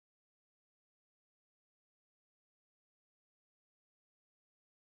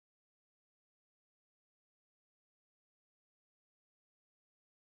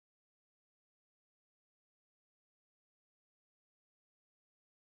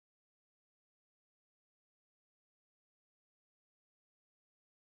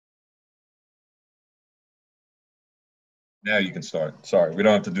Now you can start. Sorry, we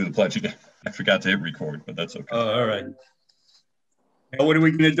don't have to do the pledge again. I forgot to hit record, but that's okay. All right. Now, what are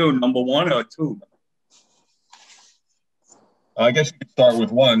we going to do? Number one or two? I guess you could start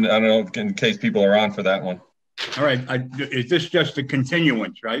with one. I don't know in case people are on for that one. All right. Is this just a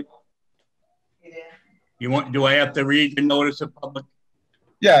continuance, right? Yeah. Do I have to read the notice of public?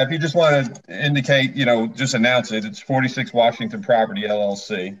 Yeah, if you just want to indicate, just announce it. It's 46 Washington Property,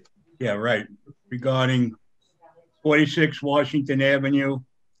 LLC. Yeah, right. Regarding 46 Washington Avenue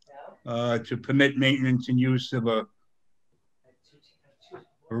to permit maintenance and use of a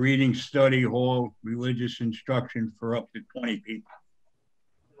reading study hall, religious instruction for up to 20 people.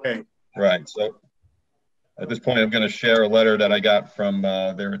 Okay. Right. So at this point, I'm going to share a letter that I got from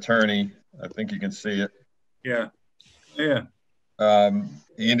their attorney. I think you can see it. Yeah. Yeah.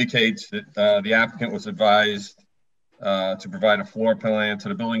 He indicates that the applicant was advised to provide a floor plan to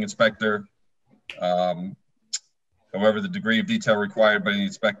the building inspector. However, the degree of detail required by the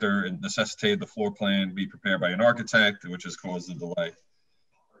inspector necessitated the floor plan be prepared by an architect, which has caused the delay.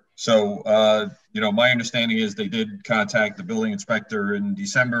 So, my understanding is they did contact the building inspector in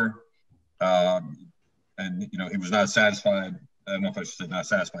December, and, he was not satisfied. I don't know if I should say not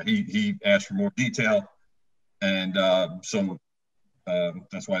satisfied. He asked for more detail, and so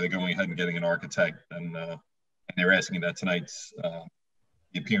that's why they're going ahead and getting an architect, and they're asking that tonight's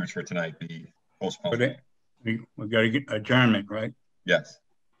the appearance for tonight be postponed. We got to get adjournment, right? Yes.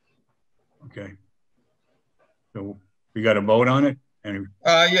 Okay. So we got to vote on it?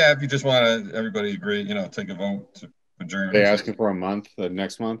 Yeah, if you just want to, everybody agree, take a vote to adjourn. They asking for a month,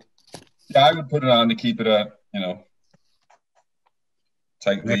 next month? Yeah, I would put it on to keep it up,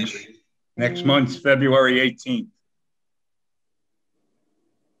 tight leash. Next month's February 18th.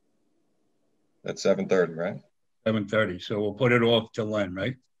 That's 7:30, right? 7:30. So we'll put it off till then,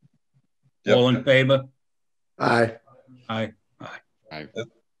 right? Yep. All in favor? Aye. Aye. Aye.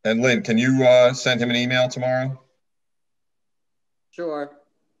 And Lynn, can you send him an email tomorrow? Sure.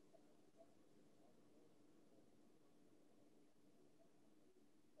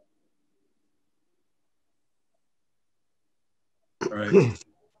 All right.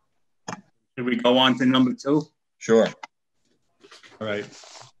 Should we go on to number two? Sure. All right.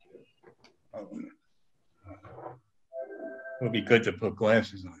 It'll be good to put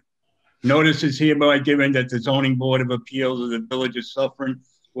glasses on. Notice is hereby given that the Zoning Board of Appeals of the Village of Suffern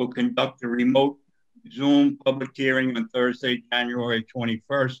will conduct a remote Zoom public hearing on Thursday, January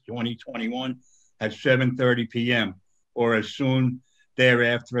 21st, 2021 at 7:30 p.m. or as soon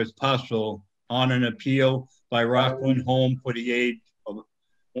thereafter as possible on an appeal by Rockland Home for the age of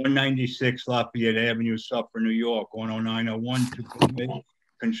 196 Lafayette Avenue, Suffern, New York, 10901 to permit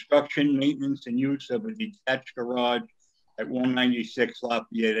construction, maintenance, and use of a detached garage at 196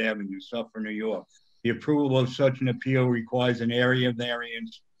 Lafayette Avenue, Suffern, New York. The approval of such an appeal requires an area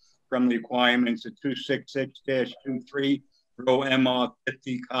variance from the requirements of 266-23, row MR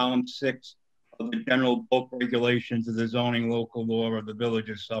 50, column 6 of the general bulk regulations of the zoning local law of the Village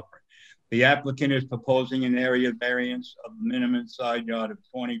of Suffern. The applicant is proposing an area variance of the minimum side yard of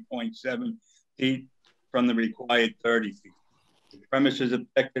 20.7 feet from the required 30 feet. The premises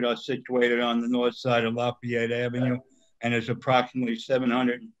affected are situated on the north side of Lafayette Avenue and is approximately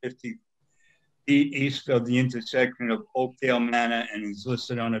 750 feet east of the intersection of Oakdale Manor and is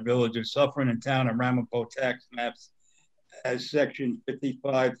listed on the Village of Suffern and Town of Ramapo tax maps as section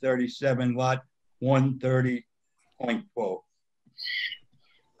 5537, lot 130.12.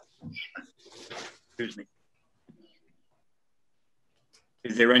 Excuse me.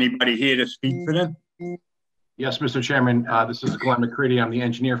 Is there anybody here to speak for them? Yes, Mr. Chairman. This is Glenn McCready. I'm the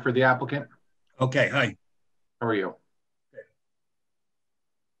engineer for the applicant. Okay, hi. How are you?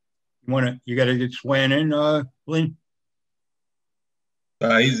 You got to get sworn in, Lynn?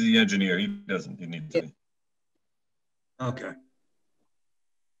 He's the engineer. He need to. Okay.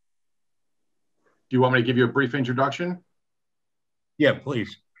 Do you want me to give you a brief introduction? Yeah,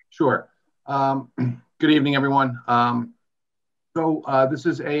 please. Sure. Good evening, everyone. This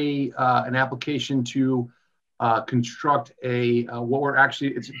is an application to construct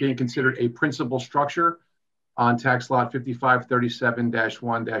it's being considered a principal structure on tax lot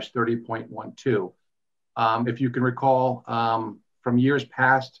 5537-1-30.12. If you can recall from years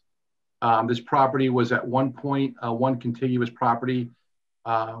past, this property was at one point one contiguous property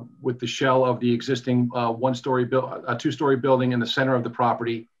with the shell of the existing two-story building in the center of the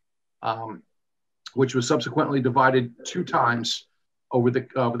property, which was subsequently divided 2 times over the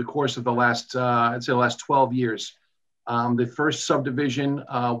course of the last, I'd say the last 12 years. The first subdivision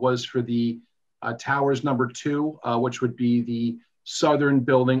was for the towers number 2, which would be the southern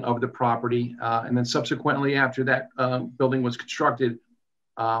building of the property. And then subsequently after that building was constructed,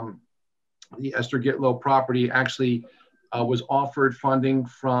 the Esther Gitlow property actually was offered funding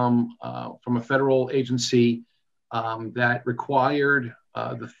from a federal agency that required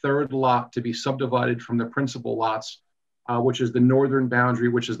the third lot to be subdivided from the principal lots, which is the northern boundary,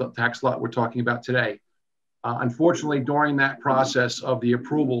 which is the tax lot we're talking about today. Unfortunately, during that process of the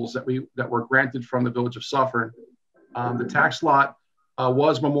approvals that were granted from the Village of Suffern, the tax lot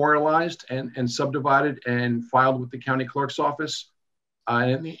was memorialized and subdivided and filed with the county clerk's office.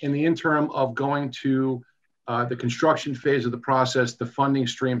 In the interim of going to the construction phase of the process, the funding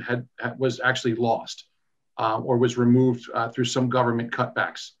stream was actually lost or was removed through some government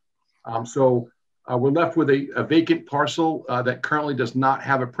cutbacks. So we're left with a vacant parcel that currently does not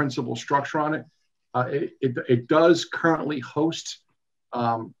have a principal structure on it. It does currently host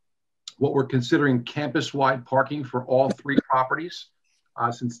what we're considering campus-wide parking for all three properties.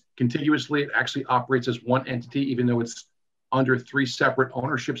 Since contiguously, it actually operates as one entity, even though it's under three separate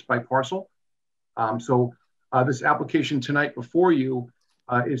ownerships by parcel. So this application tonight before you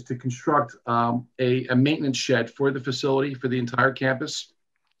is to construct a maintenance shed for the facility for the entire campus.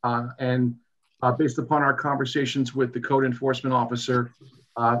 And based upon our conversations with the code enforcement officer,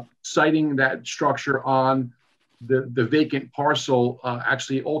 citing that structure on the vacant parcel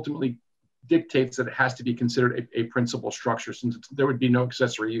actually ultimately dictates that it has to be considered a principal structure, since there would be no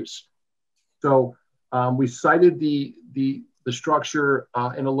accessory use. So we cited the structure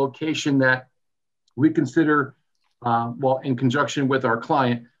in a location that we consider, well, in conjunction with our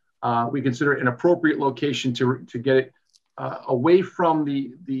client, we consider an appropriate location to get it away from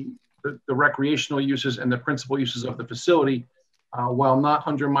the recreational uses and the principal uses of the facility, while not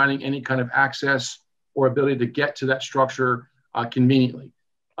undermining any kind of access or ability to get to that structure conveniently.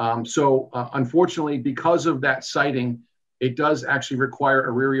 So unfortunately, because of that siting, it does actually require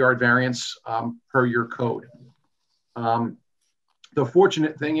a rear yard variance per your code. The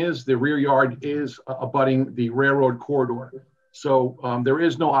fortunate thing is the rear yard is abutting the railroad corridor. So there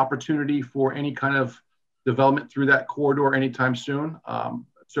is no opportunity for any kind of development through that corridor anytime soon,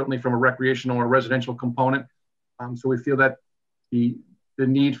 certainly from a recreational or residential component. So we feel that the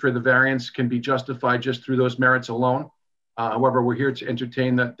need for the variance can be justified just through those merits alone. However, we're here to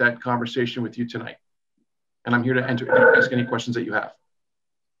entertain that conversation with you tonight. And I'm here to ask any questions that you have.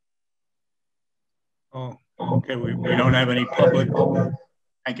 Oh, okay. We don't have any public.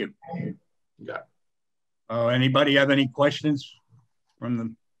 Thank you. Yeah. Anybody have any questions from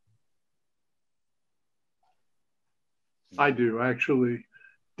them? I do, actually.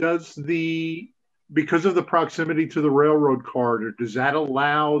 Because of the proximity to the railroad corridor, does that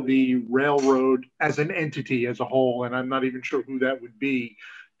allow the railroad as an entity as a whole, and I'm not even sure who that would be,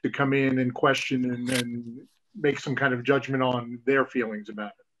 to come in and question and make some kind of judgment on their feelings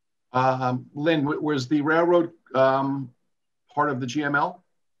about it? Lynn, was the railroad part of the GML?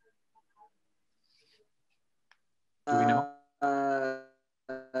 Do we know?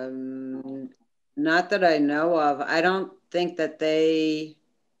 Not that I know of. I don't think that they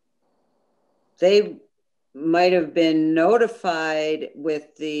might have been notified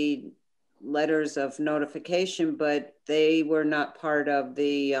with the letters of notification, but they were not part of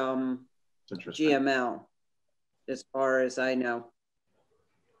the GML, as far as I know.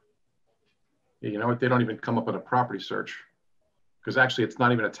 Yeah, you know what? They don't even come up with a property search, because actually it's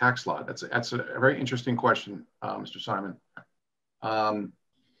not even a tax lot. That's a very interesting question, Mr. Simon.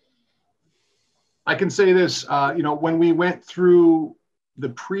 I can say this, when we went through the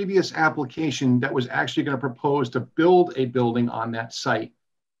previous application that was actually going to propose to build a building on that site,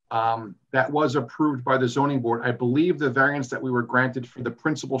 that was approved by the zoning board. I believe the variance that we were granted for the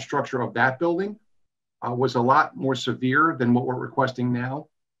principal structure of that building was a lot more severe than what we're requesting now.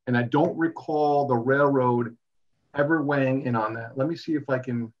 And I don't recall the railroad ever weighing in on that. Let me see if I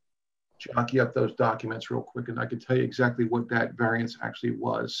can jockey up those documents real quick, and I can tell you exactly what that variance actually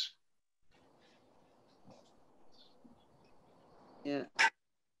was. Yeah,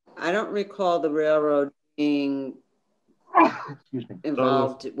 I don't recall the railroad being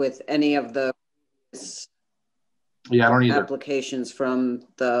involved with any of the I don't either. applications from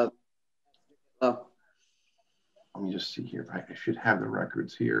the. Oh. Let me just see here. I should have the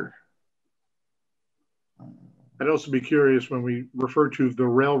records here. I'd also be curious, when we refer to the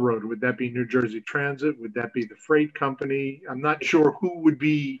railroad, would that be New Jersey Transit? Would that be the freight company? I'm not sure who would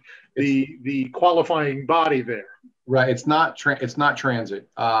be the qualifying body there. Right, it's not transit.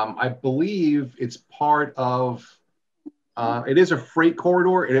 I believe it's part of. It is a freight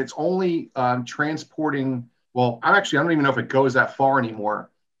corridor, and it's only transporting. Well, I don't even know if it goes that far anymore.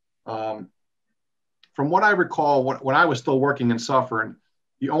 from what I recall, when I was still working in Suffern,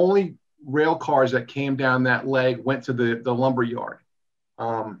 the only rail cars that came down that leg went to the lumber yard.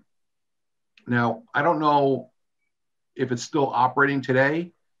 Now, I don't know if it's still operating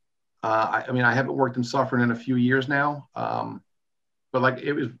today. I mean, I haven't worked in Suffern in a few years now, but like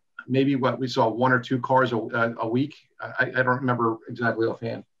it was maybe what we saw 1 or 2 cars a week. I don't remember exactly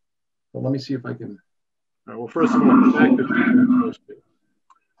offhand. But let me see if I can. Well, first of all, come back to Suffern.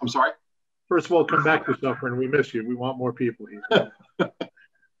 I'm sorry? First of all, come back to Suffern. We miss you. We want more people here.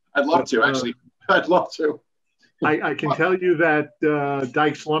 I'd love to, actually. I'd love to. I can tell you that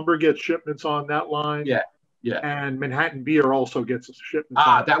Dyke's Lumber gets shipments on that line. Yeah, yeah. And Manhattan Beer also gets shipments.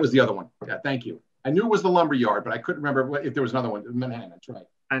 Ah, that was the other one. Yeah, thank you. I knew it was the lumber yard, but I couldn't remember if there was another one. Manhattan, that's right.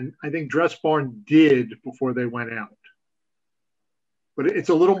 And I think Dress Barn did before they went out. But it's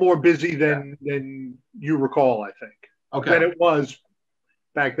a little more busy than you recall, I think. Okay. Than it was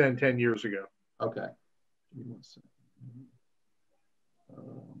back then 10 years ago. Okay.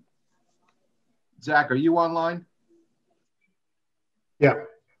 Zach, are you online? Yeah.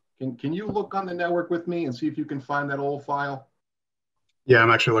 Can you look on the network with me and see if you can find that old file? Yeah,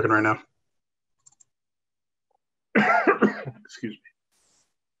 I'm actually looking right now. Excuse me.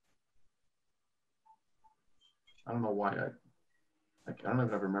 I don't know why I don't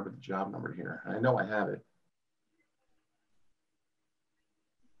even remember the job number here. I know I have it.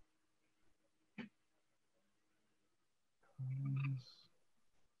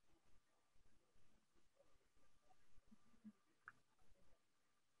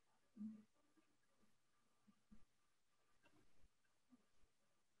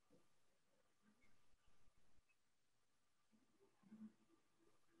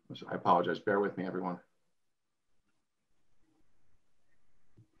 I apologize. Bear with me, everyone.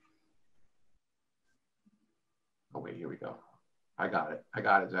 Oh, wait, here we go. I got it. I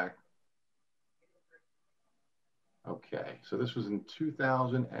got it, Zach. Okay, so this was in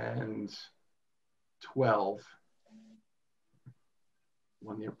 2012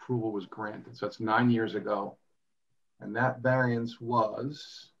 when the approval was granted. So that's 9 years ago. And that variance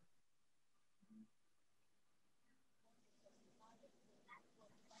was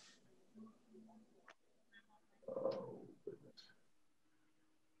oh, goodness.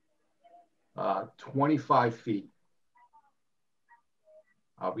 25 feet.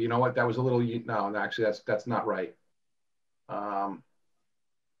 But you know what? That was a little, no, actually, that's not right.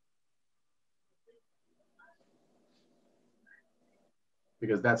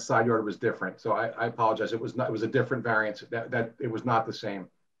 Because that side yard was different. So I apologize. It was a different variance. That it was not the same.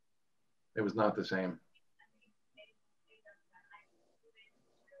 It was not the same.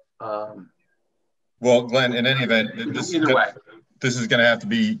 Well, Glenn, in any event, this is going to have to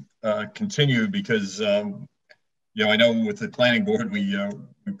be continued because, you know, I know with the planning board, we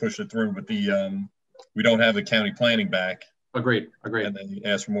push it through, but we don't have the county planning back. Agreed. And then you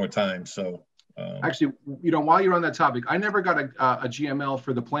ask for more time. So actually, you know, while you're on that topic, I never got a GML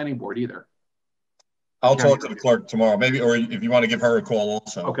for the planning board either. I'll talk to the clerk tomorrow, maybe, or if you want to give her a call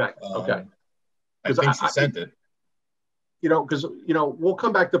also. Okay. Okay. I think she sent it. You know, because you know, we'll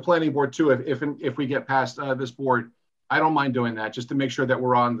come back to planning board too if we get past this board. I don't mind doing that just to make sure that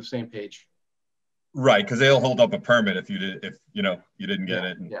we're on the same page. Right, because they'll hold up a permit if you didn't get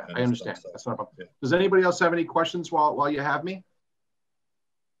it. Yeah, I understand. Stuff, so. That's not a problem. Yeah. Does anybody else have any questions while you have me?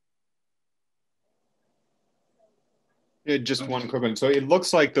 Yeah, just one quick one. So it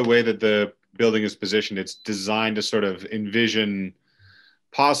looks like the way that the building is positioned, it's designed to sort of envision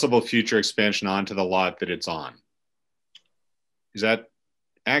possible future expansion onto the lot that it's on. Is that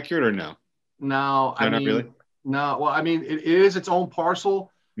accurate or no? No, I mean, not really. No, well, I mean, it is its own parcel.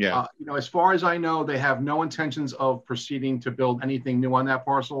 Yeah. You know, as far as I know, they have no intentions of proceeding to build anything new on that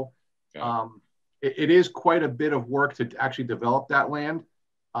parcel. Yeah. It is quite a bit of work to actually develop that land,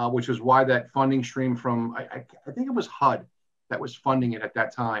 which is why that funding stream from, I think it was HUD that was funding it at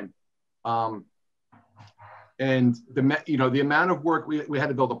that time. And the amount of work we had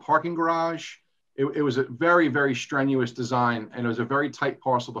to build a parking garage. It was a very, very strenuous design, and it was a very tight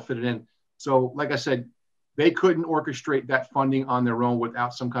parcel to fit it in. So, like I said, they couldn't orchestrate that funding on their own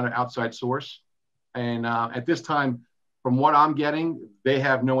without some kind of outside source. And at this time, from what I'm getting, they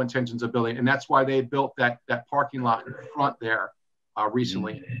have no intentions of building. And that's why they built that parking lot in front there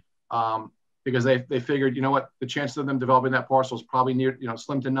recently. Because they figured, you know what, the chances of them developing that parcel is probably near,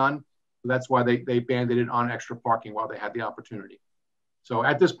 slim to none. So that's why they banded it on extra parking while they had the opportunity. So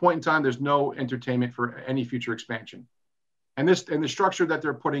at this point in time, there's no entertainment for any future expansion. And the structure that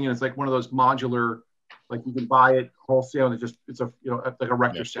they're putting in is like one of those modular, like you can buy it wholesale and it's a like a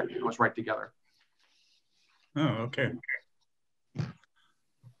rector set, it's right together. Oh, okay. All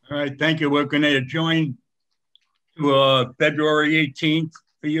All right, thank you. We're going to adjourn to February 18th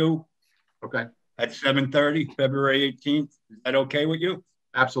for you. Okay. At 7:30, February 18th. Is that okay with you?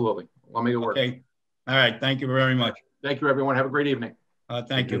 Absolutely. I'll make it work. Okay. All right. Thank you very much. Thank you, everyone. Have a great evening.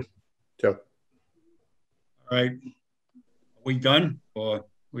 Thank you. Joe. All right. Are we done? Or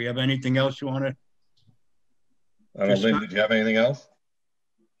we have anything else you want to? I don't know, Lynn, did you have anything else?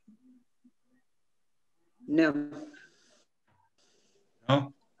 No.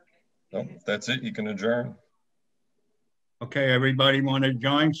 No? No, if that's it, you can adjourn. Okay, everybody want to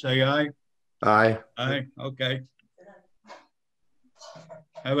join? Say aye. Aye. Aye. Okay.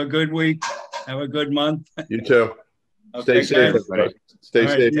 Have a good week. Have a good month. You too. Okay, Stay safe, guys. everybody. Stay All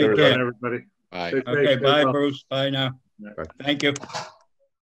right, safe, take everybody. care. Everybody. Bye. Stay safe, Okay, stay bye, well. Bruce. Bye now. Bye. Thank you.